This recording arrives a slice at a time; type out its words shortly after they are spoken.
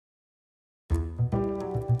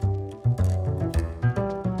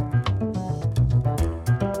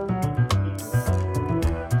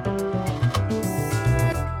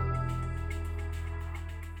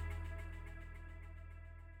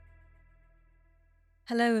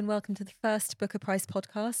Hello and welcome to the first Booker Prize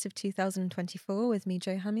podcast of 2024 with me,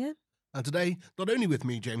 Jo Hamier. And today, not only with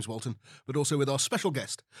me, James Walton, but also with our special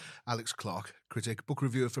guest, Alex Clark, critic, book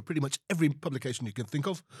reviewer for pretty much every publication you can think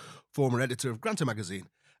of, former editor of Granta magazine,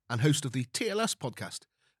 and host of the TLS podcast,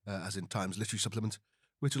 as in Times Literary Supplement,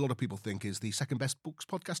 which a lot of people think is the second best books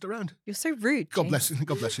podcast around. You're so rude, God bless you.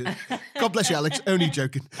 God bless you. God bless you, Alex. Only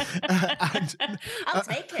joking. I'll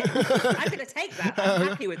take it. I'm going to take that. I'm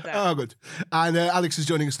happy with that. Oh, good. And Alex is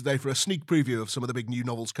joining us today for a sneak preview of some of the big new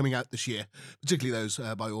novels coming out this year, particularly those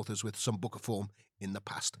by authors with some Booker form in the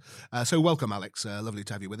past. So welcome, Alex. Lovely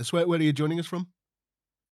to have you with us. Where are you joining us from?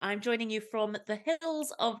 I'm joining you from the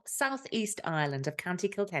hills of South East Ireland of County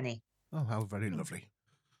Kilkenny. Oh, how very lovely.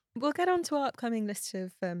 We'll get on to our upcoming list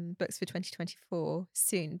of books for 2024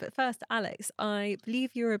 soon. But first, Alex, I believe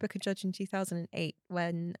you were a Booker judge in 2008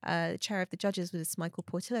 when chair of the judges was Michael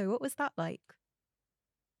Portillo. What was that like?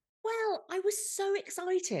 Well, I was so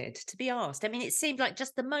excited to be asked. I mean, it seemed like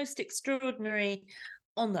just the most extraordinary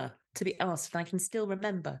honour to be asked. And I can still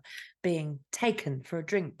remember being taken for a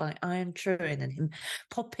drink by Ian Trewin and him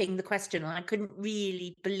popping the question. And I couldn't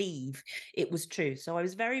really believe it was true. So I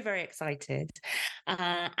was very, very excited.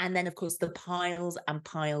 And then, of course, the piles and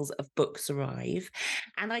piles of books arrive.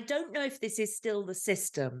 And I don't know if this is still the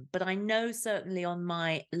system, but I know certainly on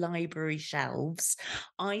my library shelves,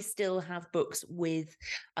 I still have books with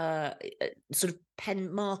sort of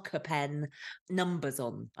marker pen numbers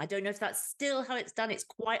on. I don't know if that's still how it's done. It's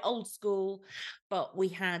quite old school, but we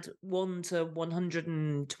had 1 to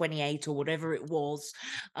 128 or whatever it was,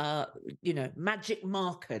 magic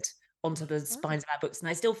markered onto the spines of our books, and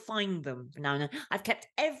I still find them now and then. I've kept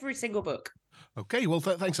every single book. Okay, well,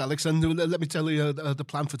 thanks, Alex. And let me tell you the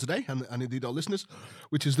plan for today, and indeed our listeners,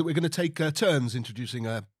 which is that we're going to take turns introducing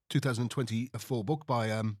a 2024 book by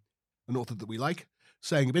an author that we like,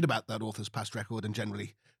 saying a bit about that author's past record and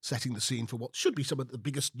generally setting the scene for what should be some of the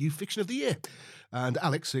biggest new fiction of the year. And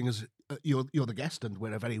Alex, seeing as you're the guest and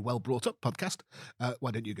we're a very well brought up podcast, why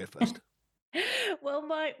don't you go first? Well,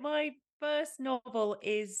 my first novel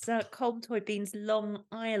is Colm Tóibín's Long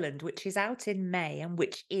Island, which is out in May and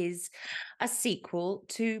which is a sequel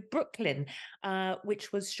to Brooklyn,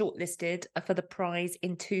 which was shortlisted for the prize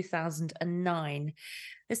in 2009.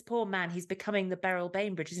 This poor man, he's becoming the Beryl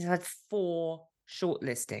Bainbridge. He's had 4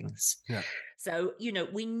 shortlistings. Yeah. So,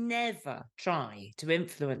 we never try to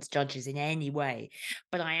influence judges in any way.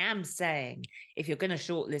 But I am saying, if you're going to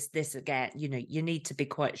shortlist this again, you need to be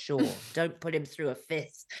quite sure. Don't put him through a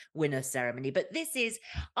 5th winner ceremony. But this is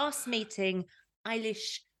us meeting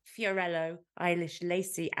Eilish Fiorello, Eilish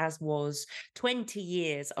Lacey, as was 20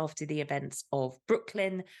 years after the events of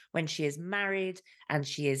Brooklyn, when she is married and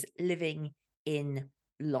she is living in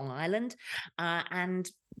Long Island.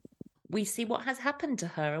 And we see what has happened to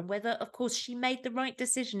her and whether, of course, she made the right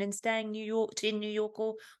decision in staying in New York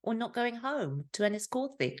or not going home to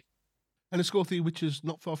Enniscorthy. Enniscorthy, which is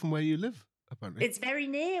not far from where you live, apparently. It's very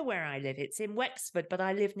near where I live. It's in Wexford, but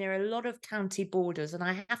I live near a lot of county borders. And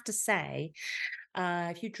I have to say,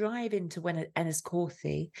 if you drive into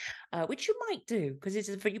Enniscorthy, which you might do, because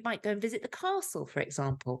you might go and visit the castle, for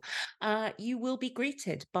example, you will be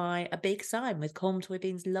greeted by a big sign with Colm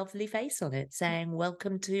Tóibín's lovely face on it, saying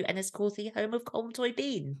 "Welcome to Enniscorthy, home of Colm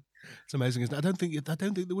Tóibín." It's amazing, isn't it? I don't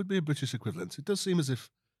think there would be a British equivalent. It does seem as if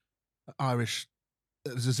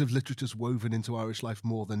literature's woven into Irish life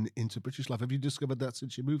more than into British life. Have you discovered that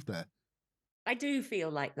since you moved there? I do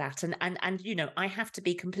feel like that. And I have to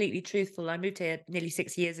be completely truthful. I moved here nearly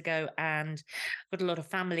 6 years ago and got a lot of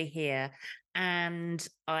family here. And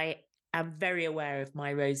I am very aware of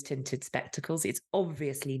my rose-tinted spectacles. It's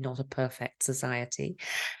obviously not a perfect society.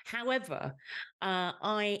 However,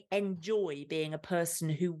 I enjoy being a person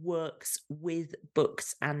who works with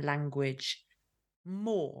books and language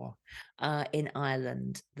more in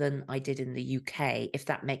Ireland than I did in the UK, if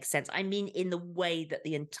that makes sense. I mean, in the way that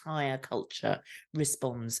the entire culture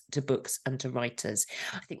responds to books and to writers.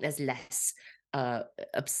 I think there's less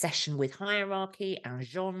obsession with hierarchy and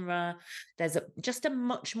genre. There's just a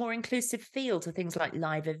much more inclusive feel to things like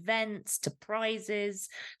live events, to prizes.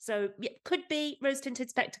 So it could be rose-tinted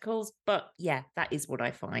spectacles, but yeah, that is what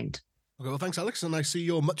I find. Okay, well, thanks, Alex. And I see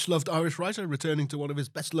your much-loved Irish writer returning to one of his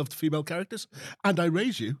best-loved female characters. And I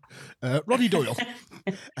raise you, Roddy Doyle,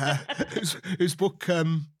 whose book,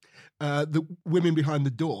 The Women Behind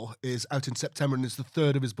the Door, is out in September and is the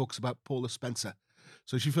 3rd of his books about Paula Spencer.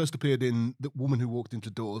 So she first appeared in The Woman Who Walked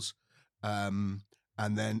Into Doors, and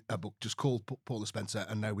then a book just called Paula Spencer,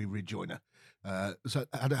 and now we rejoin her. So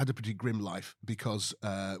had a pretty grim life because,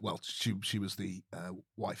 she was the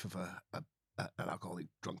wife of an alcoholic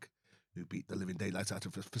drunk who beat the living daylights out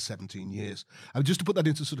of her for 17 years. Just to put that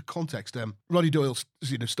into sort of context, Roddy Doyle,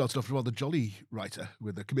 started off as a rather jolly writer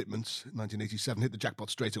with The Commitments in 1987, hit the jackpot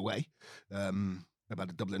straight away. About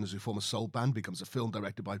a Dubliners who form a soul band, becomes a film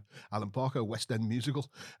directed by Alan Parker, a West End musical,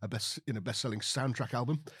 a best-selling soundtrack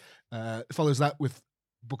album. Follows that with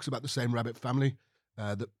books about the same rabbit family,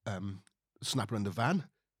 the Snapper and the Van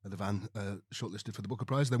shortlisted for the Booker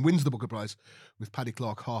Prize, then wins the Booker Prize with Paddy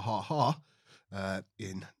Clark, Ha Ha Ha,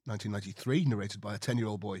 in 1993, narrated by a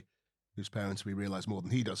 10-year-old boy whose parents, we realise more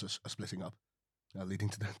than he does, are splitting up, leading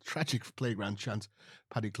to the tragic playground chant,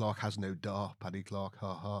 Paddy Clark has no da, Paddy Clark,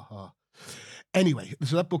 ha ha ha. Anyway,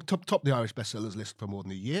 so that book topped the Irish bestsellers list for more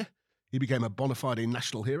than a year. He became a bona fide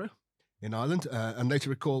national hero in Ireland, and later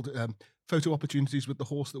recalled photo opportunities with the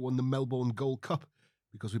horse that won the Melbourne Gold Cup,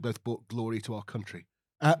 because we both brought glory to our country.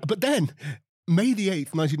 But then, May the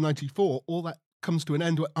 8th, 1994, all that comes to an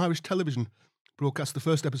end when Irish television broadcast the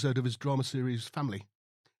first episode of his drama series Family.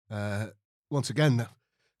 Once again, the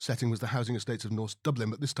setting was the housing estates of North Dublin,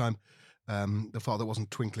 but this time the father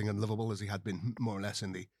wasn't twinkling and lovable as he had been more or less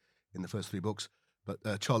in the first 3 books. But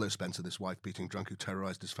Charlo Spencer, this wife-beating drunk who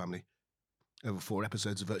terrorised his family over 4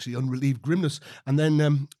 episodes of virtually unrelieved grimness. And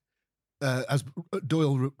then, as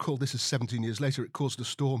Doyle recalled this as 17 years later, it caused a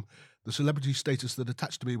storm. The celebrity status that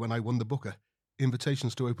attached to me when I won the Booker,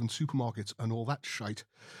 invitations to open supermarkets and all that shite,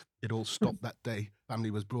 it all stopped that day Family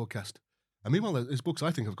was broadcast. And meanwhile, his books, I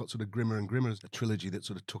think, have got sort of grimmer and grimmer. As a trilogy that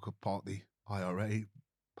sort of took apart the IRA,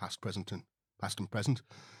 past and present.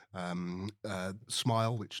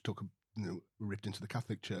 Smile, which ripped into the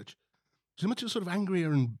Catholic Church. So much a sort of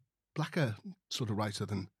angrier and blacker sort of writer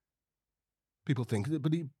than people think.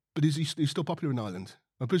 But is he still popular in Ireland?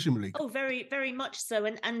 Presumably. Oh, very, very much so.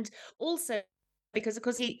 And also because, of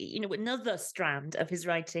course, he, another strand of his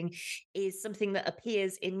writing is something that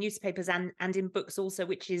appears in newspapers and in books also,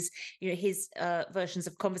 which is, his versions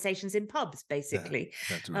of conversations in pubs, basically.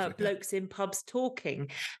 Yeah, terrific, blokes in pubs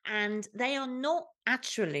talking. And they are not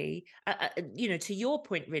actually, to your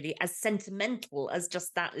point, really, as sentimental as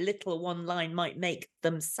just that little one line might make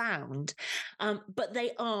them sound. But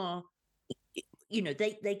they are,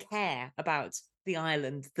 they care about the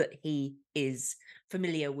island that he is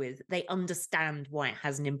familiar with. They understand why it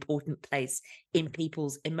has an important place in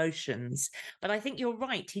people's emotions. But I think you're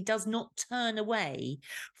right. He does not turn away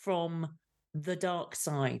from the dark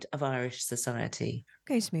side of Irish society.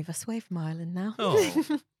 I'm going to move us away from Ireland now.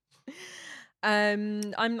 Oh. I'm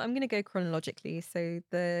going to go chronologically. So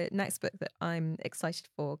the next book that I'm excited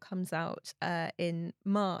for comes out in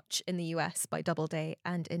March in the US by Doubleday,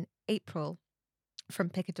 and in April from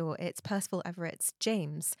Picador, it's Percival Everett's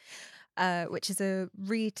James, which is a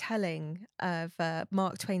retelling of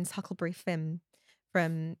Mark Twain's Huckleberry Finn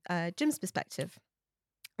from Jim's perspective.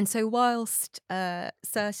 And so whilst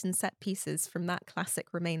certain set pieces from that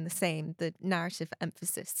classic remain the same, the narrative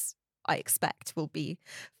emphasis, I expect, will be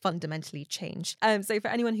fundamentally changed. So for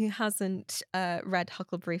anyone who hasn't read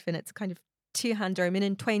Huckleberry Finn, it's a kind of two-hander. I mean,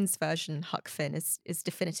 in Twain's version, Huck Finn is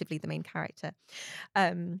definitively the main character.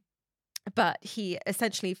 But he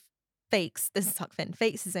essentially fakes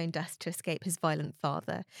his own death to escape his violent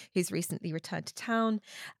father, who's recently returned to town,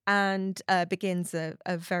 and begins a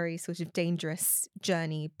very sort of dangerous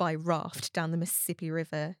journey by raft down the Mississippi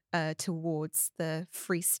River towards the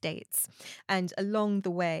Free States. And along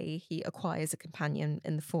the way, he acquires a companion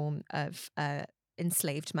in the form of an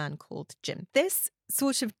enslaved man called Jim. This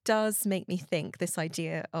sort of does make me think, this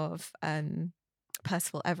idea of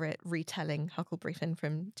Percival Everett retelling Huckleberry Finn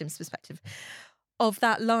from Jim's perspective, of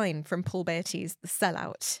that line from Paul Beatty's The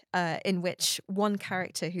Sellout, in which one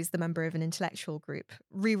character who's the member of an intellectual group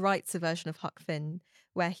rewrites a version of Huck Finn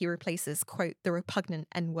where he replaces, quote, the repugnant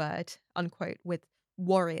N-word, unquote, with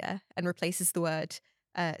warrior, and replaces the word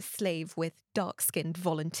slave with dark-skinned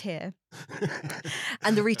volunteer.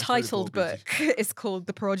 And the retitled book is called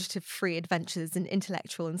The Prerogative Free Adventures and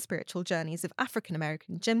Intellectual and Spiritual Journeys of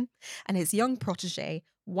African-American Jim and his young protege,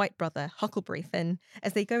 white brother Huckleberry Finn,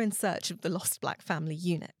 as they go in search of the lost black family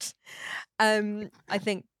unit. I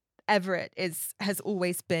think Everett has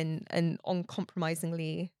always been an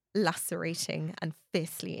uncompromisingly lacerating and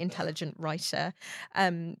fiercely intelligent writer.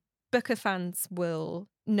 Booker fans will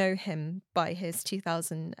know him by his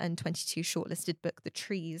 2022 shortlisted book, The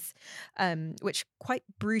Trees, which quite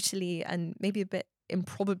brutally and maybe a bit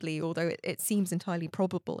improbably, although it seems entirely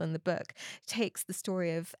probable in the book, takes the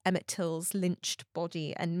story of Emmett Till's lynched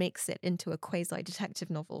body and makes it into a quasi-detective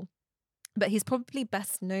novel. But he's probably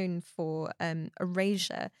best known for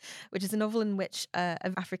Erasure, which is a novel in which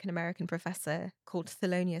an African-American professor called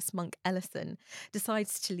Thelonious Monk Ellison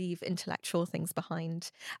decides to leave intellectual things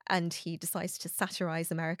behind. And he decides to satirize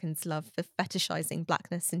Americans' love for fetishizing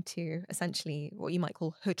blackness into essentially what you might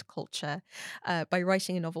call hood culture by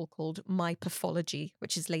writing a novel called My Pathology,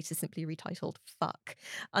 which is later simply retitled Fuck,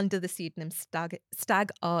 under the pseudonym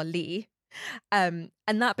Stagg R. Lee. And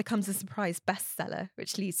that becomes a surprise bestseller,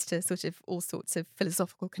 which leads to sort of all sorts of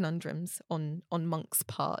philosophical conundrums on Monk's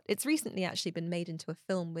part. It's recently actually been made into a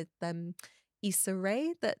film with Issa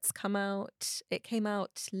Rae that's come out. It came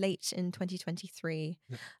out late in 2023,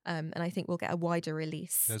 and I think we'll get a wider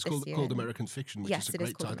release. Yeah, it's this year. called American Fiction, which is a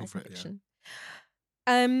great title for it. Fiction.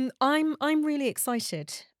 Yeah. I'm really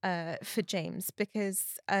excited for James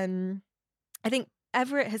because I think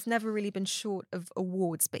Everett has never really been short of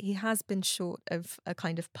awards, but he has been short of a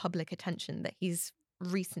kind of public attention that he's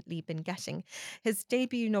recently been getting. His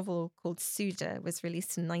debut novel called Suda was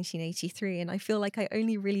released in 1983, and I feel like I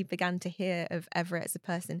only really began to hear of Everett as a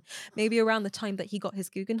person maybe around the time that he got his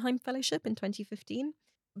Guggenheim Fellowship in 2015.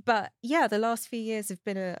 But yeah, the last few years have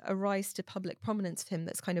been a rise to public prominence for him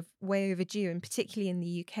that's kind of way overdue, and particularly in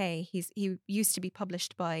the UK. He used to be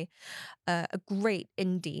published by a great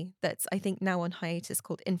indie that's, I think, now on hiatus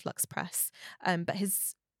called Influx Press. But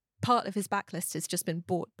his part of his backlist has just been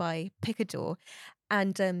bought by Picador.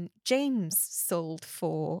 And James sold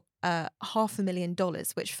for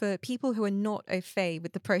 $500,000, which for people who are not au fait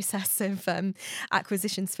with the process of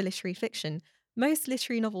acquisitions for literary fiction, most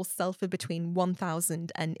literary novels sell for between £1,000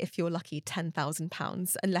 and, if you're lucky,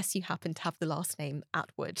 £10,000, unless you happen to have the last name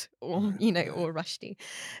Atwood or, or Rushdie.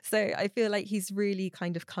 So I feel like he's really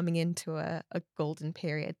kind of coming into a golden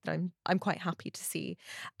period that I'm quite happy to see.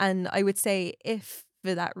 And I would say if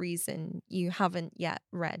for that reason you haven't yet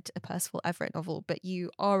read a Percival Everett novel, but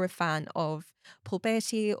you are a fan of Paul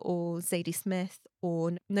Beatty or Zadie Smith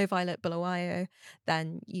or No Violet Bulawayo,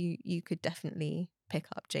 then you could definitely pick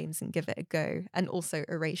up James and give it a go. And also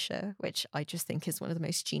Erasure, which I just think is one of the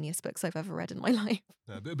most genius books I've ever read in my life.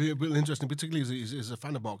 It'll be really interesting, particularly as he's a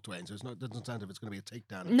fan of Mark Twain, so it doesn't sound as if it's going to be a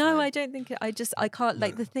takedown. No, I don't think I can't.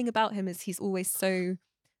 Like, the thing about him is he's always so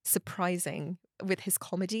surprising with his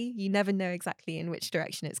comedy. You never know exactly in which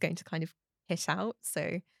direction it's going to kind of hit out.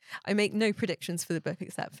 So I make no predictions for the book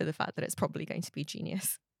except for the fact that it's probably going to be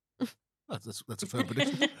genius. That's a firm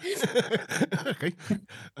prediction. Okay.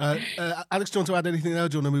 Alex, do you want to add anything there? Or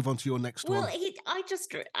do you want to move on to your next one? Well,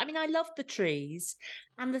 I love The Trees.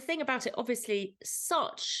 And the thing about it, obviously,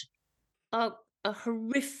 such a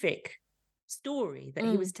horrific story that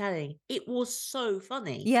he was telling. It was so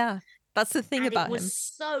funny. Yeah, that's the thing about him. It was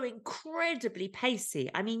so incredibly pacey.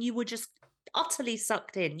 I mean, you were just utterly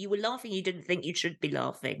sucked in. You were laughing. You didn't think you should be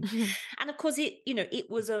laughing. And of course, it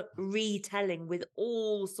was a retelling with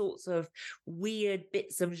all sorts of weird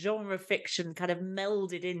bits of genre fiction kind of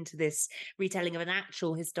melded into this retelling of an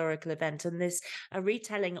actual historical event. And a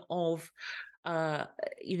retelling of,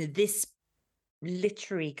 this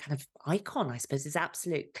literary kind of icon, I suppose, is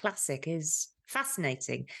absolute classic, is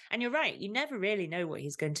fascinating. And you're right, you never really know what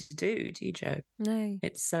he's going to do you, Jo? No.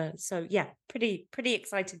 It's so yeah, pretty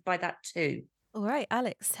excited by that too. All right,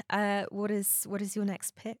 Alex, what is your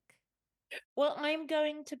next pick? Well, I'm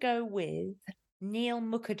going to go with Neil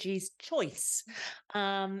Mukherjee's Choice.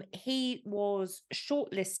 He was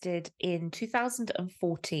shortlisted in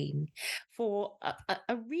 2014 for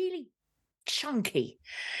a really chunky,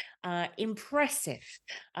 impressive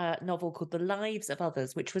novel called The Lives of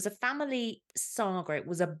Others, which was a family saga. It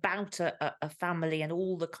was about a family and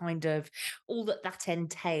all that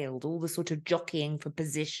entailed, all the sort of jockeying for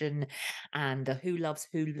position and who loves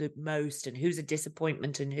who most and who's a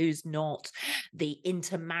disappointment and who's not, the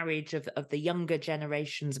intermarriage of the younger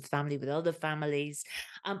generations of family with other families.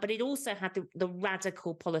 But it also had the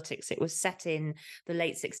radical politics. It was set in the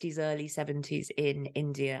late 60s, early 70s in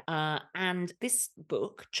India. And this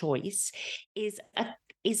book, Choice, is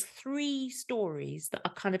three stories that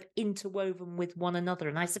are kind of interwoven with one another.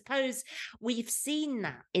 And I suppose we've seen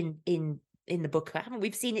that in the book, haven't we?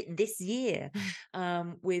 We've seen it this year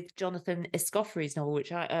with Jonathan Escoffery's novel,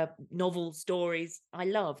 novel stories I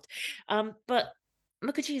loved. But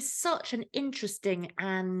Mukherjee is such an interesting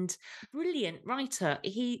and brilliant writer.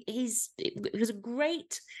 He was a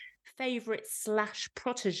great favourite /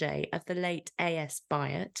 protege of the late A.S.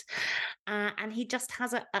 Byatt. And he just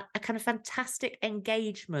has a kind of fantastic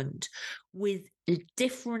engagement with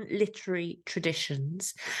different literary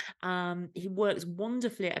traditions. He works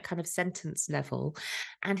wonderfully at a kind of sentence level,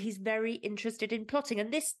 and he's very interested in plotting.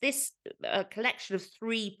 And this collection of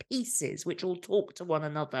 3 pieces, which all talk to one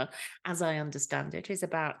another, as I understand it, is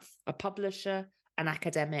about a publisher, an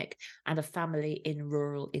academic, and a family in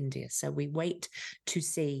rural India. So we wait to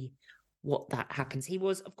see what that happens. He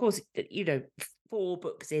was, of course, 4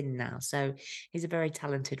 books in now, so he's a very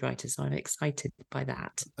talented writer. So I'm excited by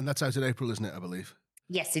that. And that's out in April, isn't it? I believe.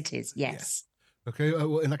 Yes, it is. Yes. Yeah. Okay.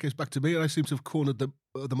 Well, in that case, back to me. I seem to have cornered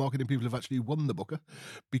the marketing people who've actually won the Booker,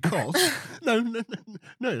 because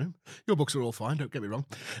no, your books are all fine. Don't get me wrong.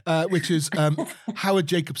 Which is Howard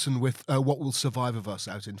Jacobson with What Will Survive of Us,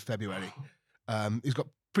 out in February. He's got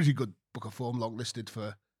pretty good Booker form, longlisted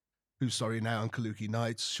for Who's Sorry Now and Kaluki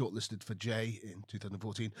Nights, shortlisted for Jay in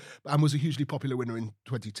 2014, and was a hugely popular winner in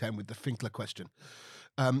 2010 with The Finkler Question.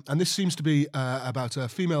 And this seems to be about a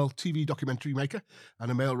female TV documentary maker and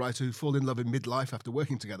a male writer who fall in love in midlife after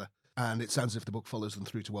working together. And it sounds as if the book follows them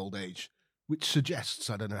through to old age, which suggests,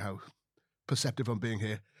 I don't know how perceptive I'm being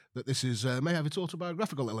here, that this is may have its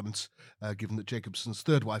autobiographical elements, given that Jacobson's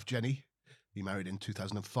third wife, Jenny, he married in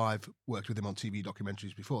 2005, worked with him on TV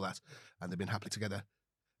documentaries before that, and they've been happily together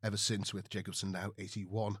ever since, with Jacobson now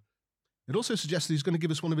 81. It also suggests that he's going to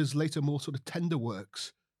give us one of his later, more sort of tender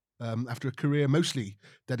works, after a career mostly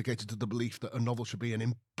dedicated to the belief that a novel should be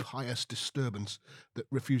an impious disturbance that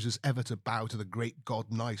refuses ever to bow to the great God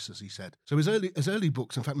nice, as he said. So his early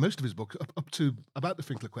books, in fact, most of his books, up to about The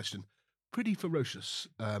Finkler Question, pretty ferocious.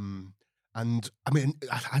 And I mean,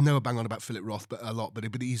 I know I bang on about Philip Roth a lot,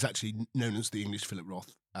 but he's actually known as the English Philip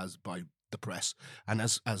Roth as by the press, and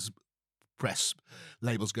as press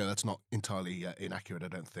labels go, that's not entirely inaccurate, I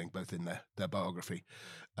don't think, both in their biography,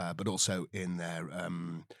 but also in their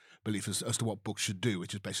belief as to what books should do,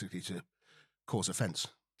 which is basically to cause offence.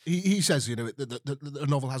 He says, that a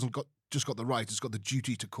novel hasn't just got the right, it's got the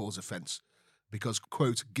duty to cause offence, because,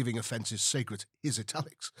 quote, giving offence is sacred, his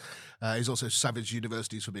italics. He's also savaged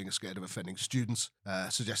universities for being scared of offending students,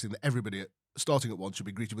 suggesting that everybody starting at once should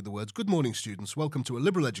be greeted with the words, "Good morning, students. Welcome to a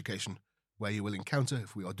liberal education, where you will encounter,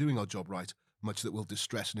 if we are doing our job right, much that will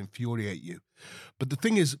distress and infuriate you." But the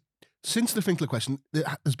thing is, since The Finkler Question,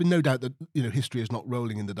 there's been no doubt that history is not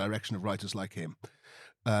rolling in the direction of writers like him.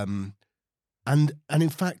 And in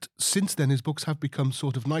fact, since then, his books have become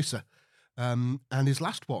sort of nicer. And his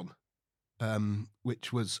last one,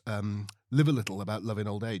 which was Live a Little, about love in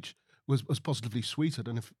old age, was positively sweet. I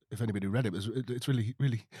don't know if anybody read it. It's really,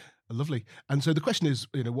 really lovely. And so the question is,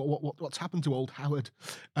 what's happened to old Howard?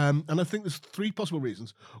 And I think there's 3 possible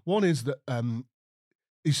reasons. One is that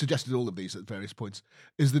he suggested all of these at various points,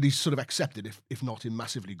 is that he's sort of accepted, if not in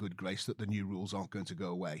massively good grace, that the new rules aren't going to go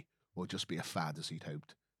away or just be a fad as he'd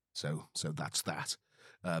hoped. So that's that.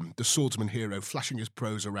 The swordsman hero, flashing his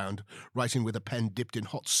prose around, writing with a pen dipped in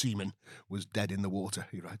hot semen, was dead in the water,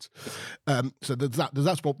 he writes. So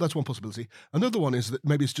that's one possibility. Another one is that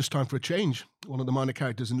maybe it's just time for a change. One of the minor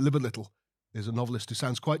characters in Live a Little is a novelist who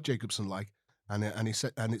sounds quite Jacobson-like, and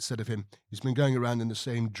it said of him, he's been going around in the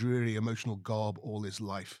same dreary emotional garb all his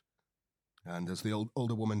life. And as the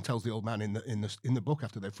older woman tells the old man in the book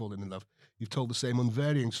after they've fallen in love, you've told the same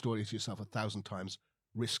unvarying story to yourself 1,000 times.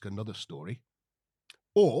 Risk another story.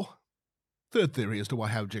 Or, third theory as to why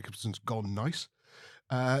Howard Jacobson's gone nice,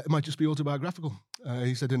 it might just be autobiographical.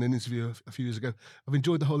 He said in an interview a few years ago, "I've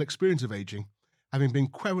enjoyed the whole experience of aging. Having been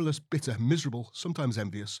querulous, bitter, miserable, sometimes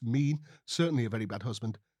envious, mean, certainly a very bad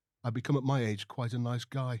husband, I've become at my age quite a nice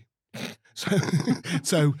guy."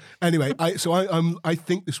 So anyway, I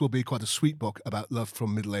think this will be quite a sweet book about love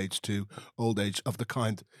from middle age to old age, of the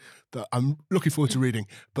kind that I'm looking forward to reading,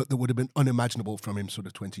 but that would have been unimaginable from him sort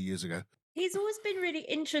of 20 years ago. He's always been really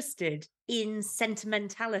interested in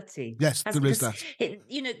sentimentality. Yes, there is that.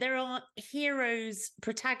 There are heroes,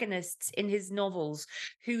 protagonists in his novels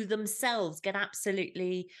who themselves get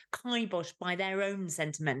absolutely kiboshed by their own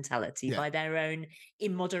sentimentality, by their own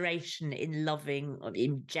immoderation in loving,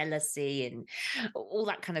 in jealousy, and all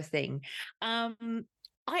that kind of thing.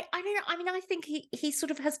 I think he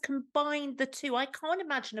sort of has combined the two. I can't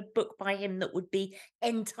imagine a book by him that would be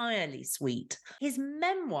entirely sweet. His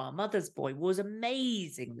memoir, Mother's Boy, was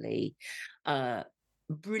amazingly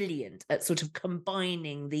brilliant at sort of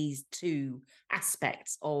combining these two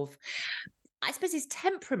aspects of, I suppose, his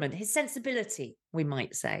temperament, his sensibility, we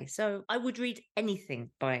might say. So I would read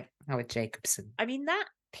anything by Howard Jacobson. I mean, that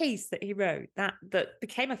piece that he wrote that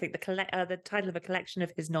became, I think, the title of a collection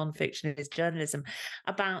of his nonfiction, his journalism,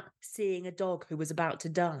 about seeing a dog who was about to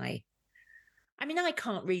die. I mean, I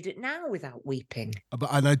can't read it now without weeping. But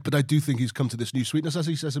I do think he's come to this new sweetness, as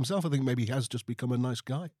he says himself. I think maybe he has just become a nice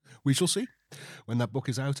guy. We shall see when that book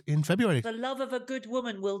is out in February. The love of a good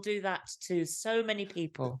woman will do that to so many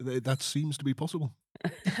people. That seems to be possible.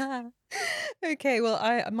 Okay,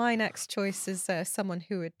 well, my next choice is someone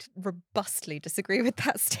who would robustly disagree with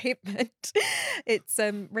that statement. It's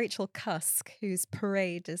Rachel Cusk, whose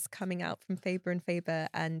Parade is coming out from Faber and Faber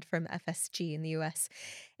and from FSG in the US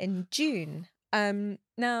in June.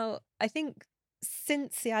 Now, I think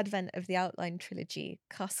since the advent of the Outline trilogy,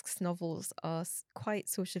 Cusk's novels are quite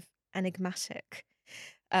sort of enigmatic.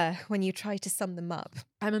 When you try to sum them up.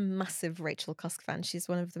 I'm a massive Rachel Cusk fan. She's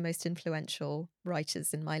one of the most influential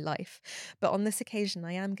writers in my life. But on this occasion,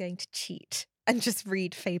 I am going to cheat and just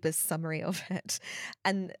read Faber's summary of it.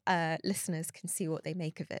 And listeners can see what they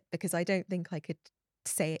make of it, because I don't think I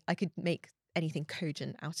could make anything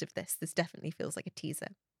cogent out of this. This definitely feels like a teaser.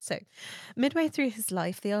 So, midway through his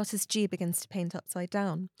life, the artist G begins to paint upside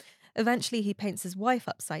down. Eventually, he paints his wife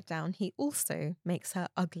upside down. He also makes her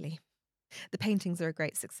ugly. The paintings are a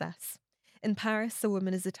great success. In Paris, a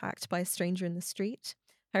woman is attacked by a stranger in the street.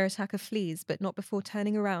 Her attacker flees, but not before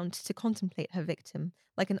turning around to contemplate her victim,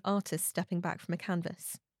 like an artist stepping back from a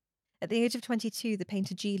canvas. At the age of 22, the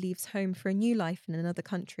painter G leaves home for a new life in another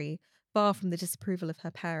country, far from the disapproval of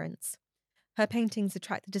her parents. Her paintings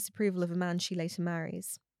attract the disapproval of a man she later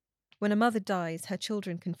marries. When a mother dies, her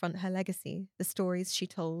children confront her legacy, the stories she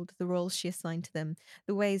told, the roles she assigned to them,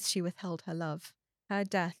 the ways she withheld her love. Her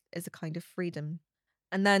death is a kind of freedom.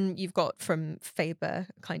 And then you've got from Faber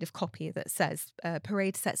a kind of copy that says,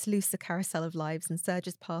 Parade sets loose a carousel of lives and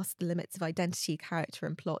surges past the limits of identity, character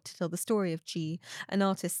and plot to tell the story of G, an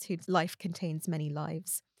artist whose life contains many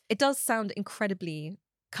lives. It does sound incredibly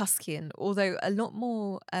Cuskian, although a lot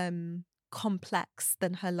more complex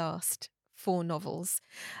than her last 4 novels,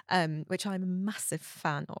 which I'm a massive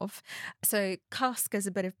fan of. So Cusk, as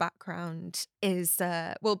a bit of background, is,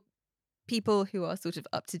 people who are sort of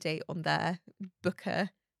up to date on their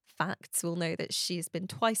Booker facts will know that she has been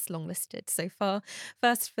twice longlisted so far.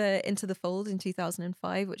 First for Into the Fold in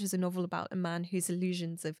 2005, which is a novel about a man whose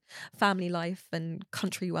illusions of family life and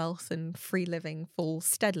country wealth and free living fall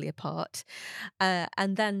steadily apart.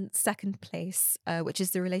 And then second place, which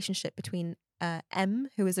is the relationship between M,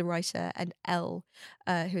 who is a writer, and L,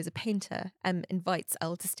 who is a painter. M invites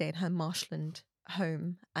L to stay in her marshland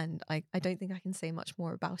home, and I don't think I can say much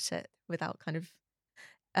more about it without kind of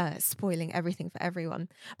spoiling everything for everyone.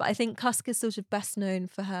 But I think Cusk is sort of best known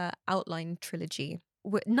for her Outline trilogy,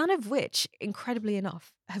 none of which, incredibly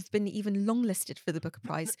enough, have been even longlisted for the Booker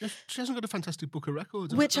Prize. She hasn't got a fantastic Booker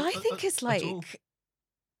record, which I think is like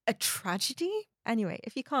a tragedy. Anyway,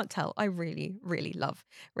 if you can't tell, I really, really love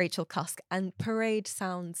Rachel Cusk, and Parade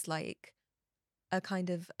sounds like a kind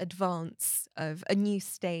of advance of a new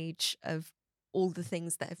stage of all the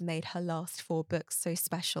things that have made her last 4 books so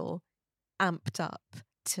special, amped up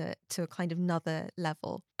to a kind of another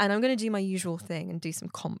level. And I'm going to do my usual thing and do some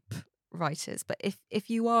comp writers. But if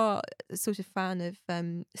you are a sort of fan of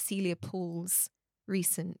Celia Paul's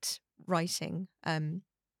recent writing,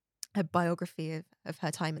 a biography of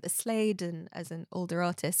her time at the Slade and as an older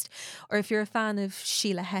artist, or if you're a fan of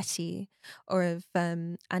Sheila Heti or of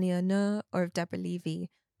Annie Ernaux or of Deborah Levy,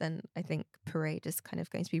 then I think Parade is kind of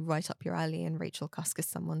going to be right up your alley, and Rachel Cusk is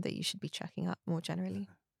someone that you should be checking out more generally.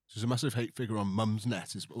 She's a massive hate figure on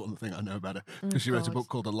Mumsnet, is one thing I know about her. Because she wrote a book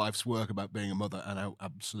called A Life's Work about being a mother, and how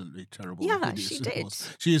absolutely terrible she did.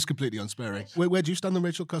 Was. She is completely unsparing. Where do you stand on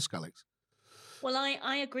Rachel Cusk, Alex? Well,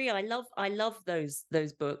 I agree. I love those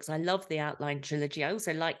books. I love the Outline trilogy. I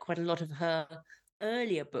also like quite a lot of her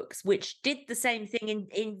earlier books, which did the same thing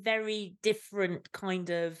in very different kind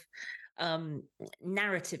of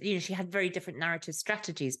narrative. She had very different narrative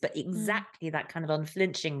strategies, but exactly that kind of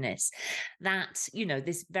unflinchingness, that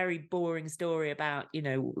this very boring story about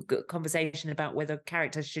conversation about whether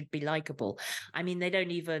characters should be likable. I mean,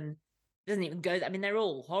 doesn't even go. I mean, they're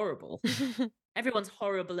all horrible. Everyone's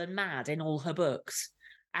horrible and mad in all her books,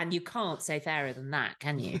 and you can't say fairer than that,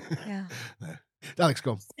 can you? Yeah. No. Alex,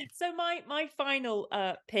 go on. So my final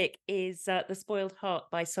pick is The Spoiled Heart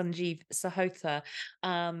by Sanjeev Sahota.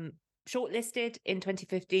 Shortlisted in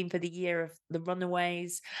 2015 for the Year of the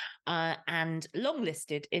Runaways, and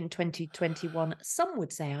longlisted in 2021. Some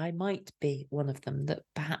would say I might be one of them that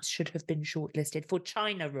perhaps should have been shortlisted for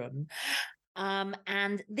China Room.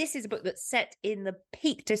 And this is a book that's set in the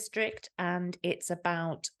Peak District, and it's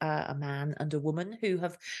about a man and a woman who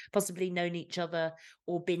have possibly known each other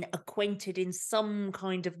or been acquainted in some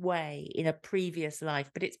kind of way in a previous life.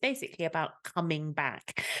 But it's basically about coming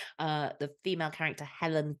back. The female character,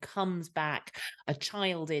 Helen, comes back, a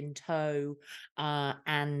child in tow,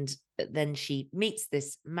 and then she meets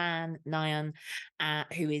this man, Nyan,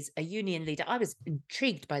 who is a union leader. I was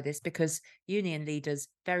intrigued by this because union leaders,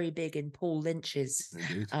 very big in Paul Lynch's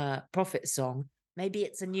Prophet Song. Maybe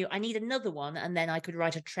it's I need another one, and then I could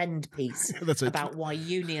write a trend piece about why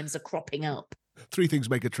unions are cropping up. 3 things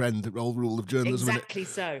make a trend, the old rule of journalism. Exactly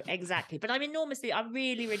so, exactly. But I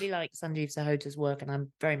really, really like Sanjeev Sahot's work, and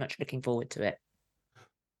I'm very much looking forward to it.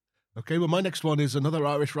 Okay, well, my next one is another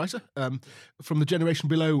Irish writer from the generation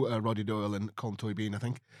below Roddy Doyle and Colm Toibeen, I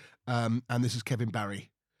think. And this is Kevin Barry.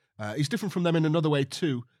 He's different from them in another way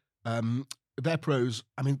too. Their prose,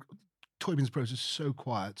 I mean, Toybeen's prose is so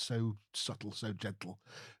quiet, so subtle, so gentle.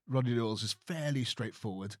 Roddy Doyle's is fairly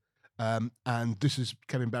straightforward. And this is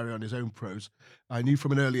Kevin Barry on his own prose. I knew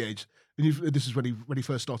from an early age, this is when he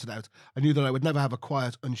first started out, I knew that I would never have a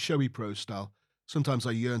quiet, unshowy prose style. Sometimes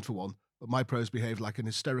I yearned for one, but my prose behaved like an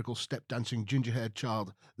hysterical step-dancing ginger-haired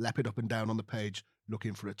child, lapping up and down on the page,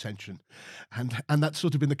 looking for attention. And that's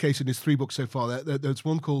sort of been the case in his 3 books so far. There's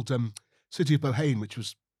one called City of Bohane, which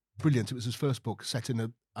was brilliant. It was his first book, set in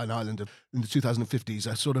an island in the 2050s,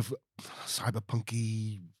 a sort of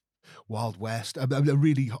cyberpunky Wild West, a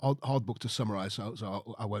really hard book to summarise,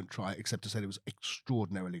 so I won't try, except to say it was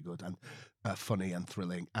extraordinarily good and funny and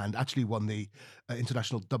thrilling, and actually won the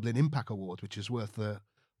International Dublin Impact Award, which is worth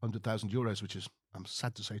 100,000 euros, which is, I'm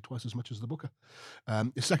sad to say, twice as much as the Booker.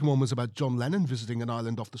 The second one was about John Lennon visiting an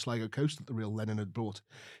island off the Sligo coast that the real Lennon had brought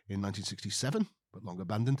in 1967, but long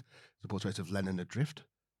abandoned. It's a portrait of Lennon adrift,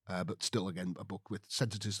 but still, again, a book with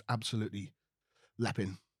sentences absolutely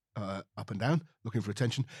lapping up and down, looking for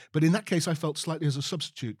attention. But in that case, I felt slightly as a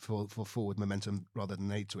substitute for forward momentum rather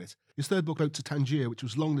than aid to it. His third book, Out to Tangier, which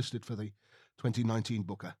was longlisted for the 2019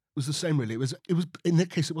 Booker, was the same, really. It was in that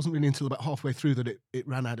case, it wasn't really until about halfway through that it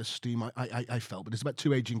ran out of steam, I felt. But it's about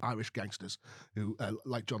 2 aging Irish gangsters who,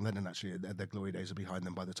 like John Lennon, actually, their glory days are behind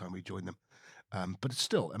them by the time we join them. But it's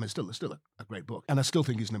still a great book. And I still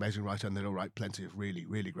think he's an amazing writer, and he'll write plenty of really,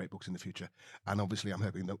 really great books in the future. And obviously, I'm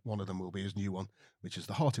hoping that one of them will be his new one, which is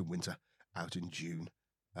The Heart in Winter, out in June.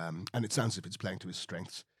 And it sounds as if it's playing to his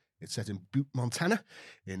strengths. It's set in Butte, Montana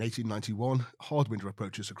in 1891. Hard winter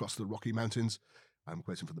approaches across the Rocky Mountains. I'm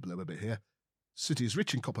quoting from the below a bit here. City is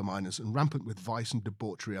rich in copper miners and rampant with vice and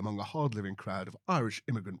debauchery among a hard-living crowd of Irish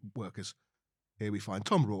immigrant workers. Here we find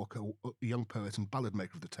Tom Rourke, a young poet and ballad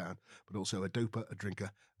maker of the town, but also a doper, a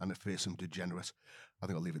drinker, and a fearsome degenerate. I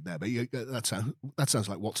think I'll leave it there. But that sounds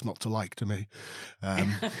like what's not to like to me.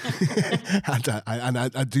 And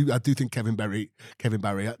I do think Kevin Barry.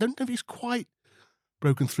 I don't know if he's quite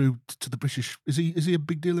broken through to the British. Is he a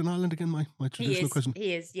big deal in Ireland again? My traditional question.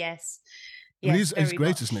 He is. Yes. Yes, he's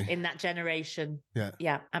great, isn't he? In that generation.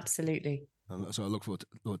 Yeah, absolutely. So I look forward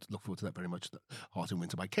to that very much. Heart in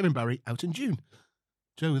Winter by Kevin Barry, out in June.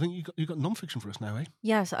 Jo, I think you got non-fiction for us now, eh?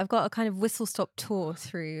 Yes, I've got a kind of whistle-stop tour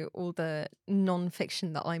through all the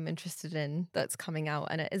non-fiction that I'm interested in that's coming out,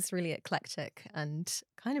 and it is really eclectic and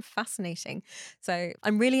kind of fascinating. So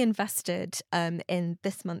I'm really invested in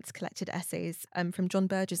this month's collected essays from John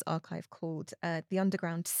Burge's archive called The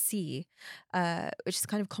Underground Sea, which is a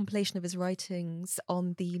kind of compilation of his writings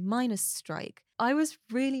on the miners' strike. I was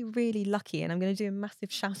really, really lucky, and I'm going to do a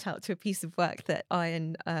massive shout out to a piece of work that I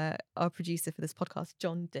and our producer for this podcast,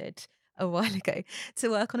 John, did a while ago, to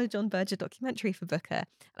work on a John Berger documentary for Booker.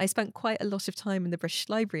 And I spent quite a lot of time in the British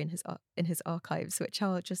Library in his archives, which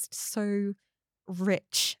are just so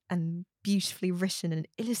rich and beautifully written and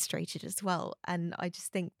illustrated as well. And I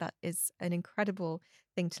just think that is an incredible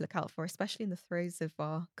thing to look out for, especially in the throes of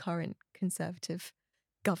our current Conservative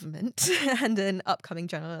government and an upcoming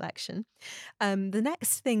general election. The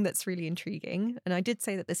next thing that's really intriguing, and I did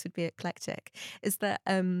say that this would be eclectic, is that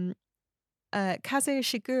Kazuo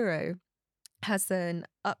Ishiguro has an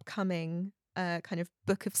upcoming kind of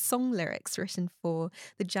book of song lyrics written for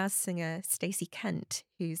the jazz singer Stacey Kent,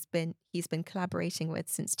 he's been collaborating with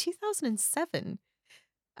since 2007.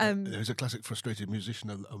 He's a classic frustrated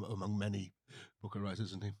musician among many Booker writers,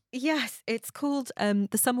 isn't he? Yes, it's called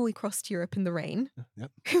The Summer We Crossed Europe in the Rain,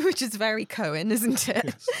 yep. Which is very Cohen, isn't it?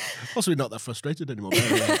 Yes. Possibly not that frustrated anymore.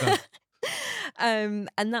 And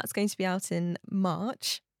that's going to be out in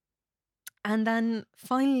March. And then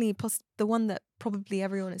finally, the one that probably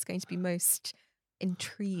everyone is going to be most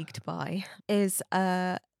intrigued by is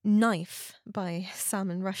Knife by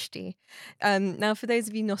Salman Rushdie. Now, for those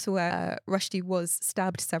of you not aware, Rushdie was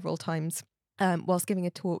stabbed several times whilst giving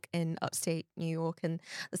a talk in upstate New York, and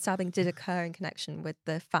the stabbing did occur in connection with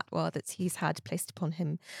the fatwa that he's had placed upon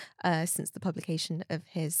him since the publication of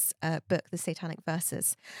his book, The Satanic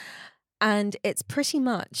Verses. And it's pretty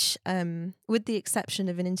much, with the exception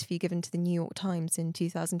of an interview given to the New York Times in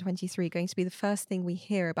 2023, going to be the first thing we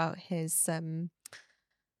hear about his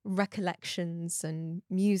recollections and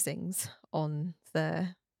musings on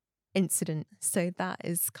the incident. So that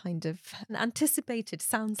is kind of anticipated.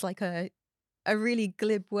 Sounds like a really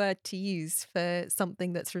glib word to use for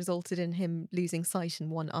something that's resulted in him losing sight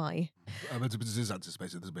in one eye. But it is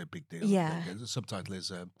anticipated. There's a big deal. Yeah. The subtitle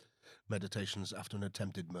is "Meditations After an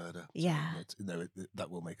Attempted Murder." Yeah. So that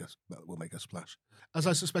will make a splash. As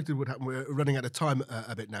I suspected would happen, we're running out of time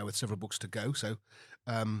a bit now with several books to go. So,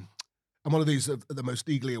 and one of these, the most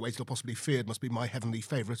eagerly awaited or possibly feared, must be My Heavenly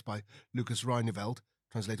Favourite by Lucas Reineveld,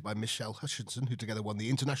 translated by Michelle Hutchinson, who together won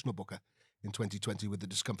the International Booker in 2020 with The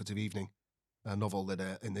Discomfort of Evening, a novel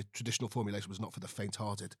that in the traditional formulation was not for the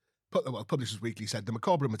faint-hearted. Publishers Weekly said the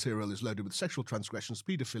macabre material is loaded with sexual transgressions,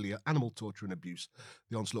 paedophilia, animal torture and abuse.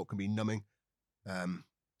 The onslaught can be numbing.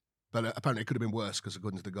 But apparently it could have been worse because,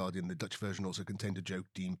 according to The Guardian, the Dutch version also contained a joke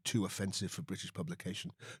deemed too offensive for British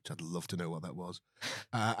publication, which I'd love to know what that was.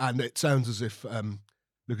 And it sounds as if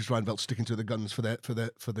Lucas Reinveld's sticking to the guns for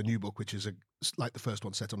the new book, which is like the first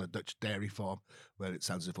one set on a Dutch dairy farm, where it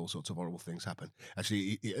sounds as if all sorts of horrible things happen.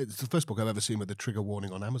 Actually, it's the first book I've ever seen with a trigger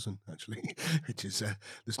warning on Amazon, actually, which is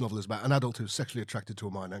this novel is about an adult who's sexually attracted to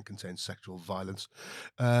a minor and contains sexual violence.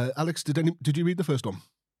 Alex, did you read the first one?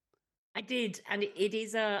 I did, and it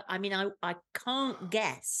is I can't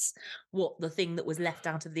guess what the thing that was left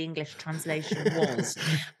out of the English translation was,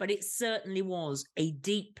 but it certainly was a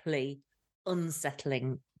deeply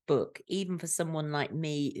unsettling book, even for someone like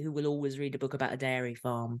me who will always read a book about a dairy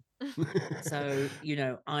farm. So,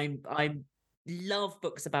 I love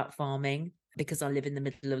books about farming because I live in the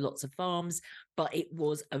middle of lots of farms, but it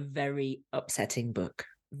was a very upsetting book,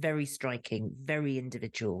 very striking, very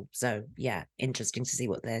individual. So yeah, interesting to see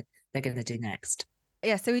what they're going to do next.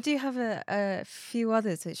 Yeah, so we do have a few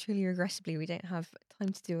others, which really regrettably we don't have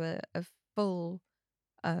time to do a full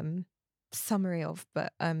summary of,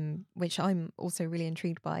 but which I'm also really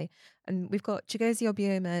intrigued by. And we've got Chigozie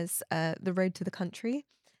Obiome's The Road to the Country,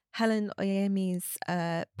 Helen Oyemi's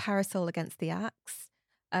Parasol Against the Axe,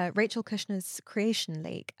 Rachel Kushner's Creation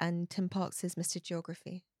Lake, and Tim Parks's Mr.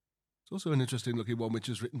 Geography. It's also an interesting looking one, which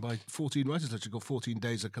is written by 14 writers, actually called 14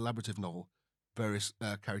 Days, a collaborative novel. Various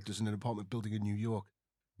characters in an apartment building in New York,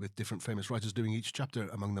 with different famous writers doing each chapter,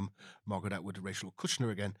 among them Margaret Atwood, Rachel Kushner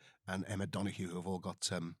again, and Emma Donoghue, who have all got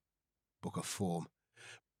Booker form.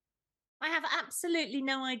 I have absolutely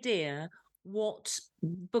no idea what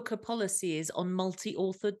Booker policy is on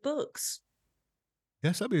multi-authored books.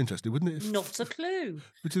 Yes, that'd be interesting, wouldn't it? Not a clue.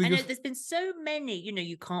 I know there's been so many,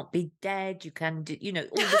 you can't be dead, you can do,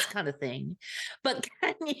 all this kind of thing. But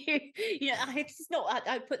can you, it's not,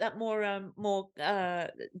 I put that more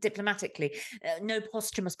diplomatically, no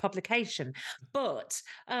posthumous publication. But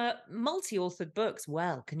multi-authored books,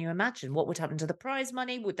 well, can you imagine what would happen to the prize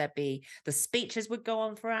money? Would there be, the speeches would go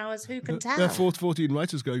on for hours? Who can tell? There are 14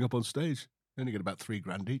 writers going up on stage. They only get about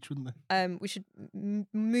 $3,000 each, wouldn't they? We should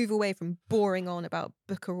move away from boring on about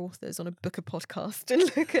Booker authors on a Booker podcast and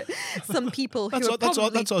look at some people who that's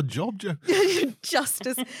our job, Jo. just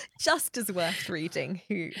as worth reading,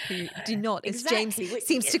 who do not, as Exactly. James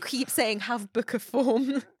seems to keep saying, have Booker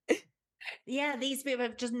form. Yeah, these people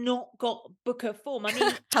have just not got Booker form. I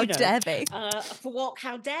mean, how dare they? For what?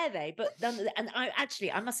 How dare they? But then, and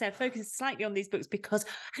I must say, I focused slightly on these books because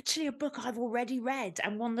actually a book I've already read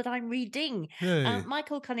and one that I'm reading. Hey.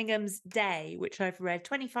 Michael Cunningham's Day, which I've read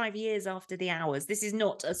 25 years after The Hours. This is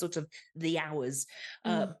not a sort of The Hours,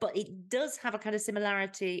 but it does have a kind of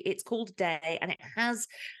similarity. It's called Day, and it has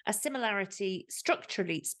a similarity,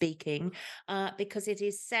 structurally speaking, because it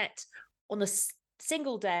is set on a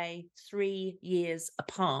single day, 3 years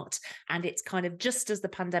apart, and it's kind of just as the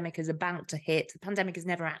pandemic is about to hit. The pandemic is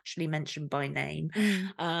never actually mentioned by name,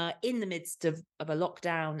 in the midst of a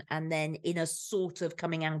lockdown, and then in a sort of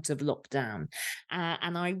coming out of lockdown,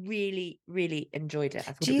 and I really, really enjoyed it.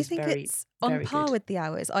 I thought Do you it was think very, it's on very par good. with The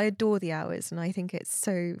Hours? I adore The Hours, and I think it's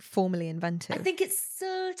so formally inventive. I think it's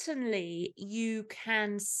certainly, you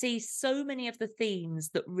can see so many of the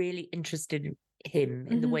themes that really interested him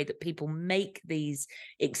in the Mhm. way that people make these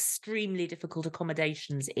extremely difficult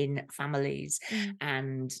accommodations in families Mm.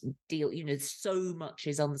 and deal, so much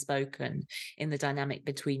is unspoken in the dynamic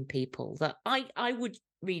between people that I would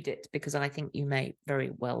read it, because I think you may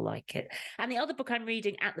very well like it. And the other book I'm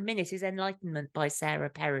reading at the minute is Enlightenment by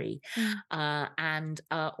Sarah Perry. Mm. And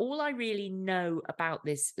all I really know about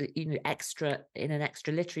this, extra in an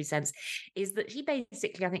extra literary sense, is that she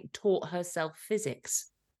basically, I think, taught herself physics.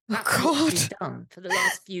 Oh That's what she's God. done for the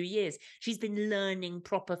last few years. She's been learning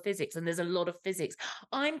proper physics, and there's a lot of physics.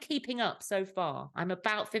 I'm keeping up so far. I'm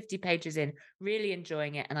about 50 pages in, really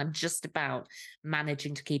enjoying it, and I'm just about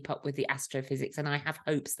managing to keep up with the astrophysics, and I have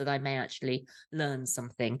hopes that I may actually learn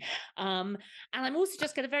something. And I'm also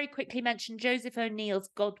just going to very quickly mention Joseph O'Neill's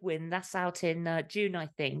Godwin. That's out in June, I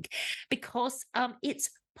think, because it's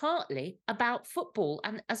partly about football.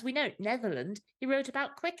 And as we know, Netherlands, he wrote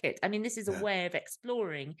about cricket. I mean, this is a Yeah. way of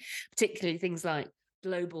exploring particularly things like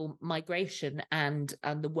global migration and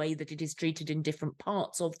the way that it is treated in different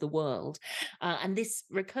parts of the world. And this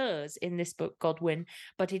recurs in this book, Godwin,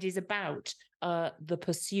 but it is about the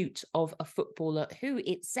pursuit of a footballer who,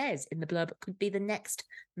 it says in the blurb, could be the next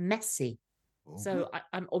Messi. So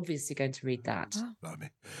I'm obviously going to read that. Oh,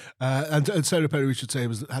 Blimey. And Sarah Perry, we should say,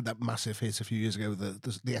 had that massive hit a few years ago with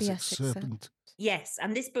the Essex Essex Serpent. Yes,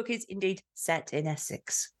 and this book is indeed set in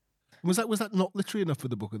Essex. Was that not literary enough for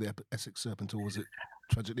the book of the Essex Serpent, or was it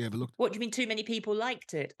tragically overlooked? What do you mean too many people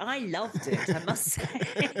liked it? I loved it, I must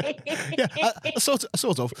say. Yeah, sort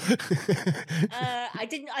of. I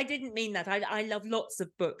didn't mean that. I love lots of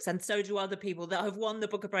books, and so do other people that have won the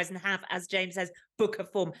Booker Prize and have, as James says, Booker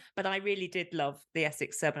form. But I really did love the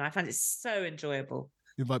Essex Serpent. I found it so enjoyable.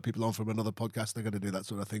 You invite people on from another podcast, they're going to do that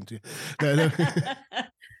sort of thing to you. No.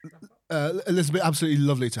 Elizabeth, absolutely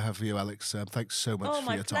lovely to have you, Alex. Thanks so much for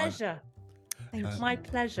my your time. pleasure. thank you. My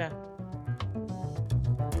pleasure.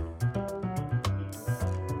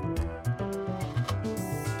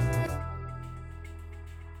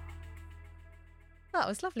 That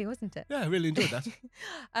was lovely, wasn't it? Yeah, I really enjoyed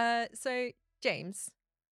that. So, James,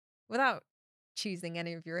 without choosing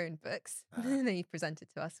any of your own books that you presented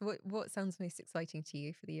to us, what sounds most exciting to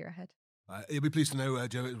you for the year ahead? You'll be pleased to know,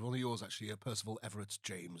 Joe, it's one of yours, actually, Percival Everett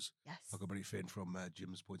James. Yes. Huckleberry Finn from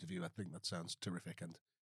Jim's point of view. I think that sounds terrific. And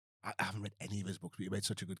I haven't read any of his books, but you made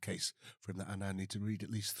such a good case for him that I now need to read at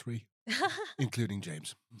least 3, including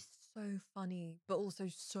James. So funny, but also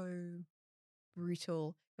so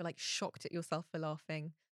brutal. You're like shocked at yourself for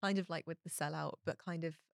laughing, kind of like with The Sellout, but kind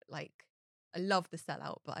of like, I love The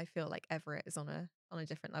Sellout, but I feel like Everett is on a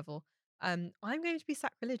different level. I'm going to be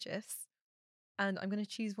sacrilegious, and I'm going to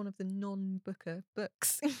choose one of the non-Booker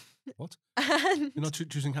books. What? And You're not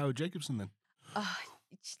choosing Howard Jacobson then?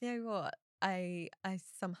 do you know what? I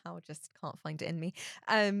somehow just can't find it in me.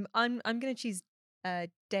 I'm going to choose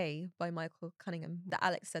Day by Michael Cunningham, that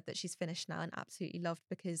Alex said that she's finished now and absolutely loved,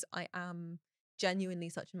 because I am genuinely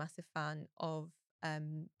such a massive fan of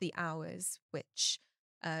The Hours, which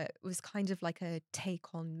was kind of like a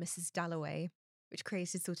take on Mrs. Dalloway, which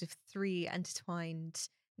created sort of 3 intertwined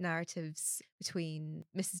narratives between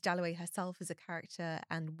Mrs. Dalloway herself as a character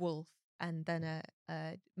and Wolf, and then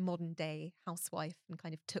a modern day housewife, and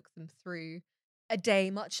kind of took them through a day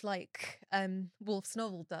much like Wolf's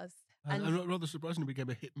novel does. And rather surprisingly, became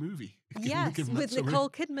a hit movie. Yes, given that with summary. Nicole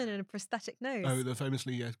Kidman and a prosthetic nose. Oh, the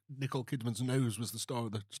famously Nicole Kidman's nose was the star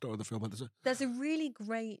of the film. There's a really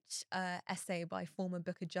great essay by former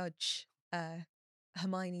Booker judge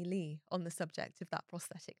Hermione Lee on the subject of that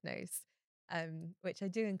prosthetic nose, which I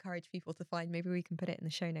do encourage people to find. Maybe we can put it in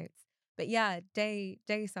the show notes. But yeah, Day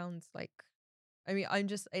sounds like, I mean,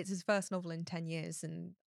 it's his first novel in 10 years,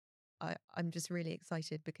 and I'm just really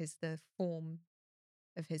excited because the form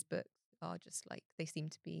of his books are just like, they seem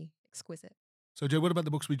to be exquisite. So, Joe, what about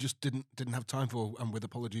the books we just didn't have time for, and with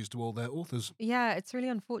apologies to all their authors? Yeah, it's really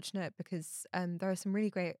unfortunate because there are some really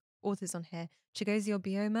great authors on here. Chigozie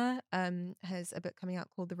Obioma has a book coming out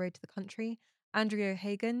called The Road to the Country. Andrew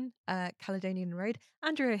O'Hagan, Caledonian Road.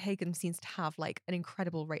 Andrew O'Hagan seems to have like an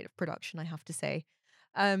incredible rate of production, I have to say.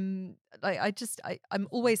 I'm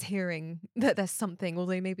always hearing that there's something,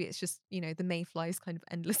 although maybe it's just, the mayflies kind of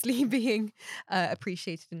endlessly being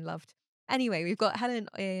appreciated and loved. Anyway, we've got Helen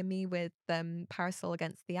Oyemi with Parasol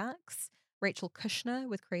Against the Axe, Rachel Kushner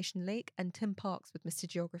with Creation Lake, and Tim Parks with Mr.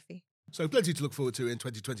 Geography. So plenty to look forward to in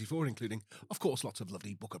 2024, including, of course, lots of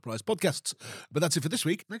lovely Booker Prize podcasts. But that's it for this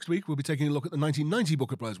week. Next week, we'll be taking a look at the 1990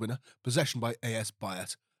 Booker Prize winner, Possession by A.S.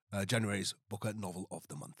 Byatt, January's Booker Novel of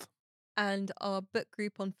the Month. And our book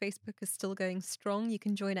group on Facebook is still going strong. You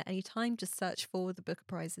can join at any time. Just search for the Booker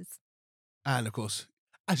Prizes. And, of course,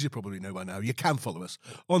 as you probably know by now, you can follow us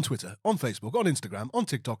on Twitter, on Facebook, on Instagram, on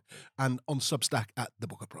TikTok, and on Substack at the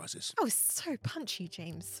Booker Prizes. Oh, so punchy,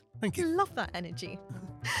 James. Thank you. Love that energy.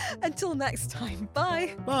 Until next time,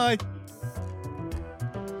 bye. Bye.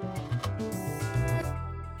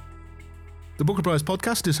 The Booker Prize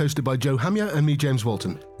podcast is hosted by Joe Hamya and me, James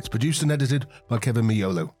Walton. It's produced and edited by Kevin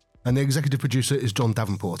Miolo. And the executive producer is John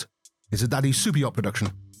Davenport. It's a Daddy Super Yacht production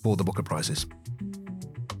for the Booker Prizes.